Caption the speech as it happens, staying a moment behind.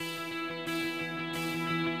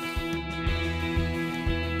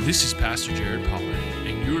This is Pastor Jared Pollard,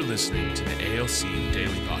 and you're listening to the ALC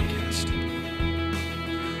Daily Podcast.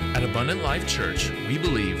 At Abundant Life Church, we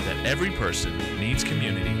believe that every person needs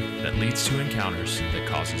community that leads to encounters that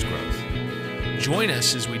causes growth. Join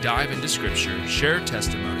us as we dive into Scripture, share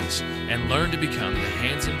testimonies, and learn to become the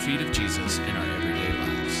hands and feet of Jesus in our everyday lives.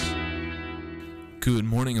 Good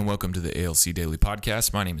morning and welcome to the ALC Daily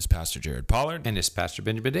Podcast. My name is Pastor Jared Pollard. And it's Pastor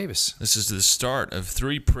Benjamin Davis. This is the start of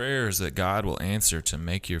 3 prayers that God will answer to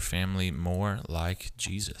make your family more like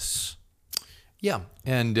Jesus. Yeah,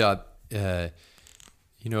 and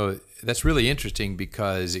that's really interesting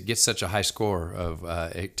because it gets such a high score of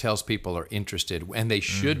it tells people are interested, and they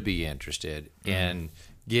should be interested in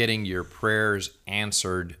getting your prayers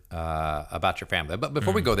answered about your family. But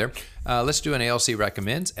before we go there, let's do an ALC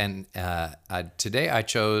Recommends. And today I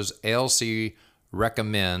chose ALC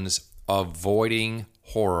Recommends Avoiding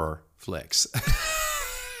Horror Flicks.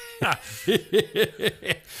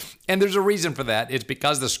 And there's a reason for that. It's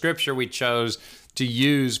because the scripture we chose to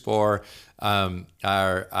use for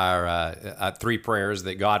our 3 prayers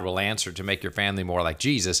that God will answer to make your family more like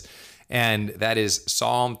Jesus. And that is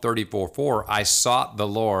Psalm 34:4. I sought the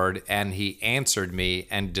Lord, and He answered me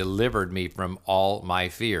and delivered me from all my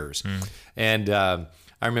fears. And I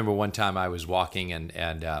remember one time I was walking,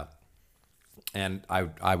 and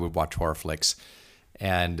I would watch horror flicks,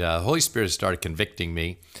 and the Holy Spirit started convicting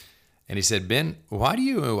me, and He said, "Ben, why do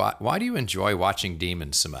you enjoy watching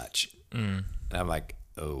demons so much?" And I'm like,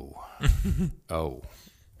 oh,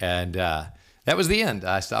 and that was the end.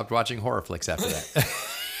 I stopped watching horror flicks after that.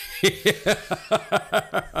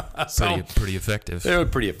 Pretty effective. They were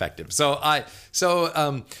pretty effective. All right.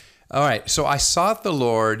 So I sought the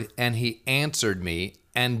Lord, and He answered me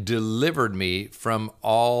and delivered me from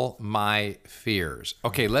all my fears.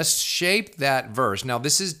 Okay, let's shape that verse. Now,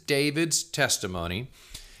 this is David's testimony,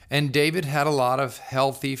 and David had a lot of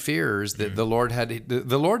healthy fears that the Lord had.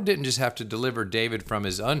 The Lord didn't just have to deliver David from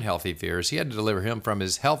his unhealthy fears; He had to deliver him from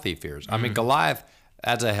his healthy fears. I mean, Goliath.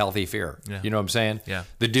 That's a healthy fear. Yeah. You know what I'm saying? Yeah.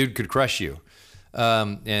 The dude could crush you.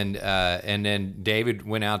 And then David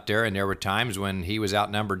went out there, and there were times when he was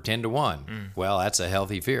outnumbered 10-1. Well, that's a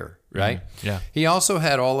healthy fear, right? Yeah. He also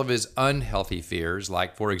had all of his unhealthy fears,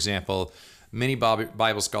 like, for example, many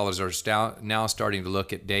Bible scholars are now starting to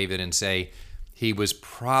look at David and say he was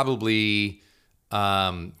probably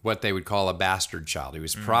what they would call a bastard child. He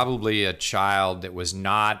was probably a child that was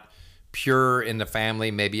not pure in the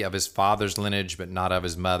family, maybe of his father's lineage, but not of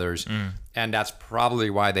his mother's. And that's probably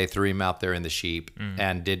why they threw him out there in the sheep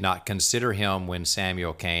and did not consider him when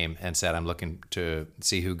Samuel came and said, I'm looking to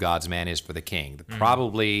see who God's man is for the king.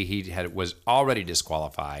 Probably he was already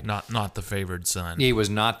disqualified. Not the favored son. He was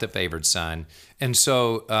not the favored son. And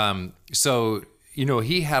so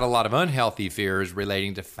he had a lot of unhealthy fears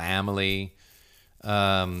relating to family,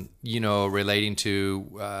 relating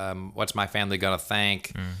to what's my family going to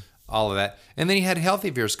think, all of that. And then he had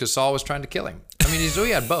healthy fears because Saul was trying to kill him. I mean, he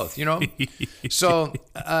had both,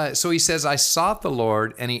 So he says, I sought the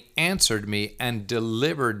Lord, and He answered me and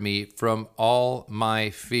delivered me from all my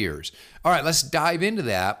fears. All right, let's dive into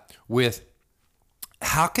that with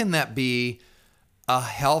how can that be a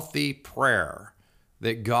healthy prayer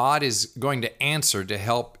that God is going to answer to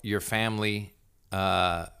help your family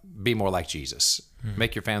be more like Jesus,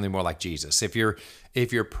 make your family more like Jesus. If you're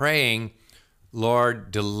praying,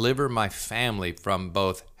 Lord, deliver my family from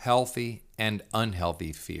both healthy and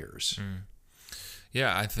unhealthy fears.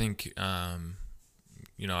 Yeah, I think, I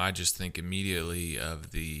just think immediately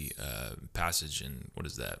of the passage in, what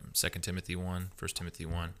is that, 2 Timothy 1, 1 Timothy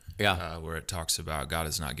 1, where it talks about God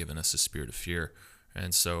has not given us a spirit of fear,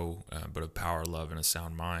 and so, but of power, love, and a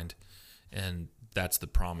sound mind. And that's the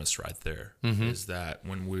promise right there, is that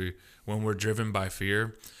when we're driven by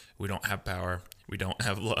fear, we don't have power, we don't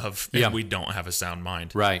have love, and we don't have a sound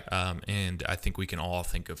mind. Right. And I think we can all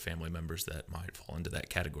think of family members that might fall into that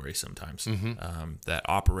category sometimes, that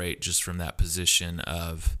operate just from that position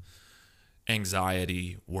of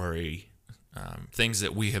anxiety, worry, things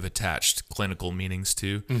that we have attached clinical meanings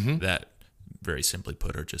to that, very simply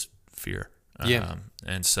put, are just fear.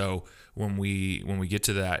 And so when we get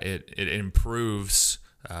to that, it improves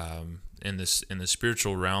in the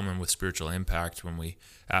spiritual realm and with spiritual impact. When we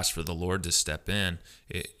ask for the Lord to step in,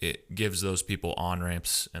 it gives those people on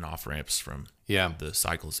ramps and off ramps from the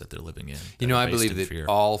cycles that they're living in. I believe that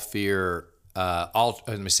all fear,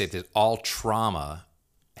 all trauma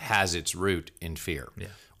has its root in fear. Yeah.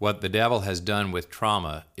 What the devil has done with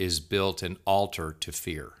trauma is built an altar to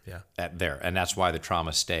fear and that's why the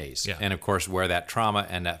trauma stays. Yeah. And of course, where that trauma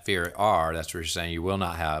and that fear are, that's where you're saying you will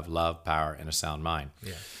not have love, power, and a sound mind.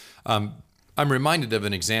 Yeah. I'm reminded of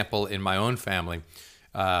an example in my own family.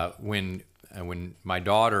 when my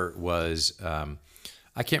daughter was,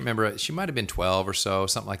 I can't remember, she might have been 12 or so,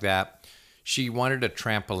 something like that. She wanted a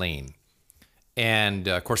trampoline. And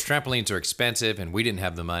of course, trampolines are expensive, and we didn't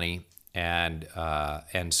have the money. And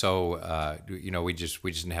so, we just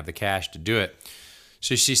didn't have the cash to do it.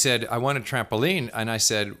 So she said, I want a trampoline. And I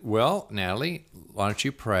said, well, Natalie, why don't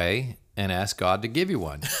you pray and ask God to give you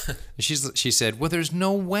one? And she said, well, there's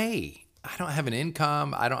no way. I don't have an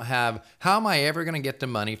income. How am I ever going to get the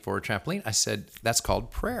money for a trampoline? I said, that's called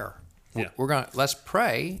prayer. Yeah. Let's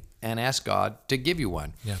pray and ask God to give you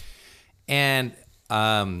one. Yeah. And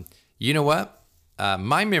you know what?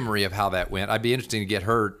 My memory of how that went, I'd be interested to get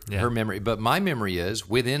her memory, but my memory is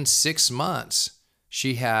within 6 months,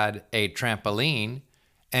 she had a trampoline,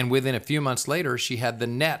 and within a few months later, she had the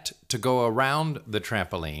net to go around the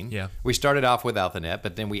trampoline. Yeah. We started off without the net,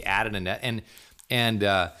 but then we added a net, and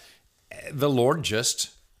the Lord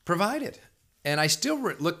just provided. And I still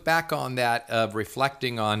look back on that of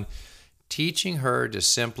reflecting on teaching her to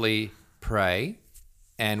simply pray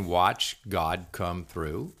and watch God come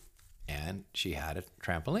through. And she had a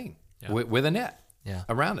trampoline with a net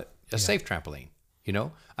around it, a safe trampoline,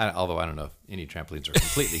 although I don't know if any trampolines are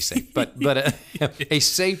completely safe, but a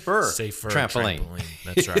safer trampoline.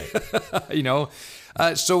 That's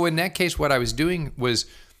right. So in that case, what I was doing was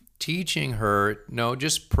teaching her,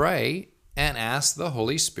 just pray and ask the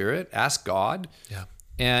Holy Spirit, ask God,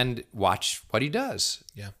 and watch what he does.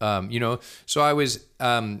 Yeah. So I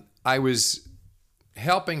was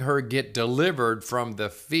helping her get delivered from the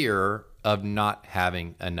fear of not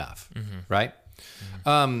having enough, right?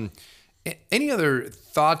 Any other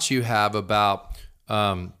thoughts you have about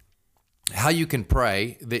how you can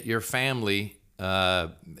pray that your family,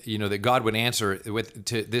 that God would answer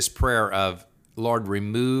to this prayer of, Lord,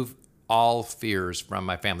 remove all fears from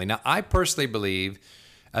my family. Now, I personally believe,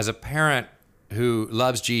 as a parent who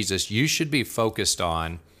loves Jesus, you should be focused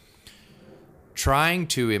on trying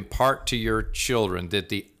to impart to your children that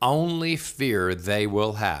the only fear they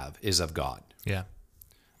will have is of God. Yeah.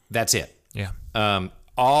 That's it. Yeah.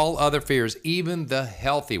 All other fears, even the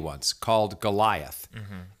healthy ones called Goliath,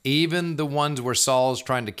 even the ones where Saul's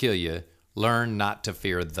trying to kill you, learn not to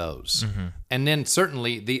fear those. And then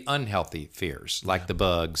certainly the unhealthy fears, like the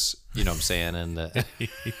bugs, you know what I'm saying, and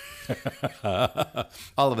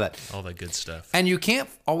all of that. All that good stuff. And you can't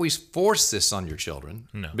always force this on your children,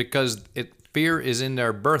 because fear is in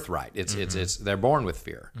their birthright. It's they're born with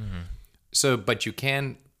fear. So, but you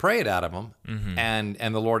can pray it out of them,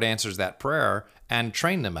 and the Lord answers that prayer and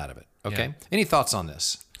train them out of it. Okay. Yeah. Any thoughts on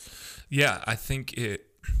this? Yeah, I think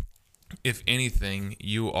if anything,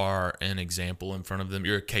 you are an example in front of them.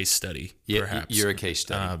 You're a case study, perhaps. You're a case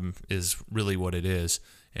study. Is really what it is.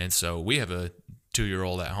 And so we have a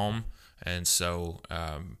 2-year-old at home, and so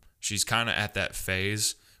she's kind of at that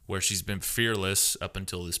phase where she's been fearless up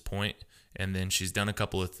until this point. And then she's done a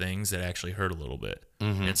couple of things that actually hurt a little bit.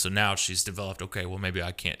 And so now she's developed, okay, well, maybe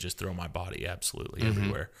I can't just throw my body absolutely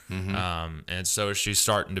everywhere. And so she's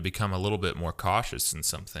starting to become a little bit more cautious in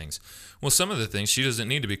some things. Well, some of the things she doesn't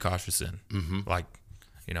need to be cautious in. Like,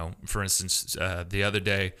 for instance, the other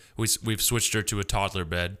day, we've switched her to a toddler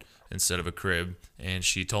bed instead of a crib. And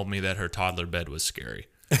she told me that her toddler bed was scary.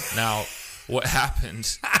 Now, what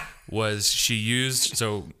happened was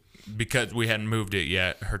because we hadn't moved it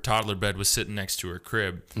yet, her toddler bed was sitting next to her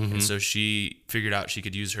crib. And so she figured out she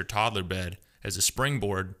could use her toddler bed as a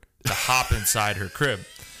springboard to hop inside her crib.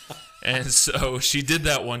 And so she did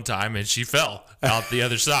that one time, and she fell out the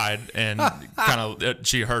other side, and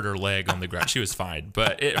she hurt her leg on the ground. She was fine,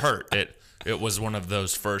 but it hurt. It was one of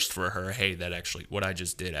those first for her. Hey, what I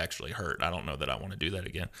just did actually hurt. I don't know that I want to do that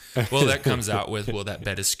again. Well, that comes out with, well, that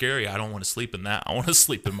bed is scary. I don't want to sleep in that. I want to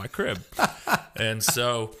sleep in my crib. And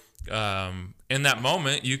so in that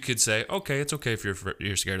moment, you could say, okay, it's okay if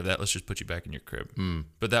you're scared of that. Let's just put you back in your crib.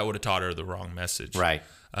 But that would have taught her the wrong message. Right.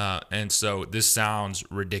 And so this sounds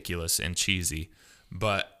ridiculous and cheesy,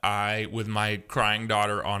 but with my crying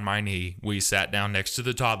daughter on my knee, we sat down next to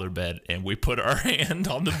the toddler bed, and we put our hand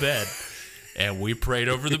on the bed, and we prayed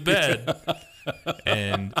over the bed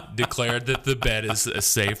and declared that the bed is a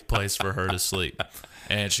safe place for her to sleep.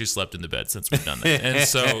 And she slept in the bed since we've done that. And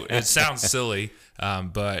so it sounds silly,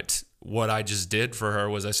 but what I just did for her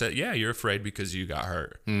was I said, yeah, you're afraid because you got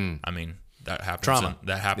hurt. I mean, that happens. Trauma.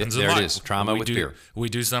 That happens in life. There it is. Trauma with fear. We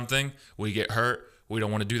do something, we get hurt, we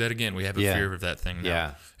don't want to do that again. We have a fear of that thing now.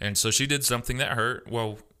 Yeah. And so she did something that hurt.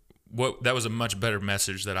 Well, that was a much better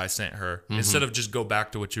message that I sent her. Instead of just go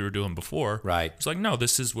back to what you were doing before. Right. It's like, no,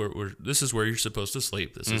 this is where you're supposed to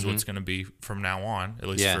sleep. This is what's going to be from now on, at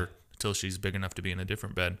least until she's big enough to be in a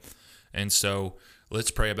different bed. And so let's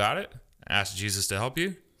pray about it. ask Jesus to help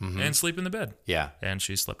you and sleep in the bed. Yeah. And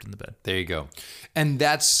she slept in the bed. There you go. And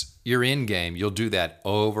that's your end game. You'll do that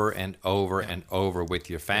over and over and over with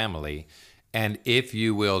your family. And if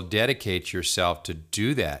you will dedicate yourself to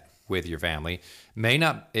do that with your family,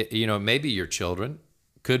 maybe your children,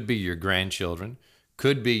 could be your grandchildren,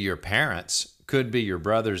 could be your parents, could be your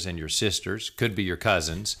brothers and your sisters, could be your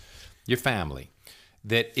cousins, your family,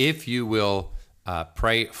 that if you will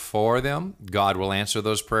pray for them, God will answer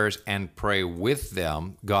those prayers, and pray with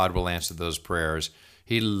them, God will answer those prayers.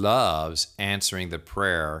 He loves answering the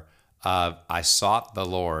prayer of, I sought the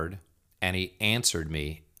Lord, and he answered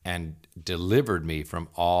me and delivered me from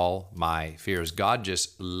all my fears. God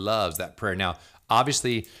just loves that prayer. Now,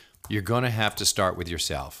 obviously, you're going to have to start with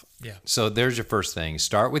yourself. Yeah. So there's your first thing.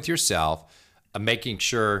 Start with yourself, making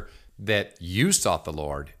sure that you sought the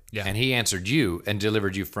Lord, and he answered you and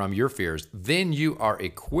delivered you from your fears. Then you are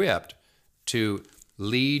equipped to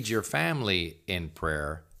lead your family in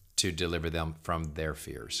prayer to deliver them from their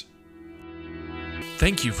fears.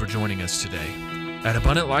 Thank you for joining us today. At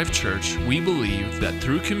Abundant Life Church, we believe that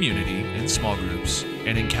through community in small groups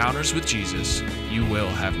and encounters with Jesus, you will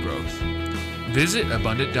have growth. Visit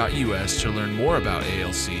abundant.us to learn more about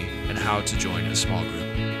ALC and how to join a small group.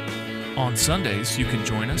 On Sundays, you can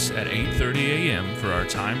join us at 8:30 a.m. for our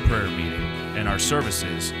time prayer meeting and our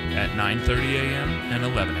services at 9:30 a.m. and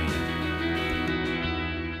 11 a.m.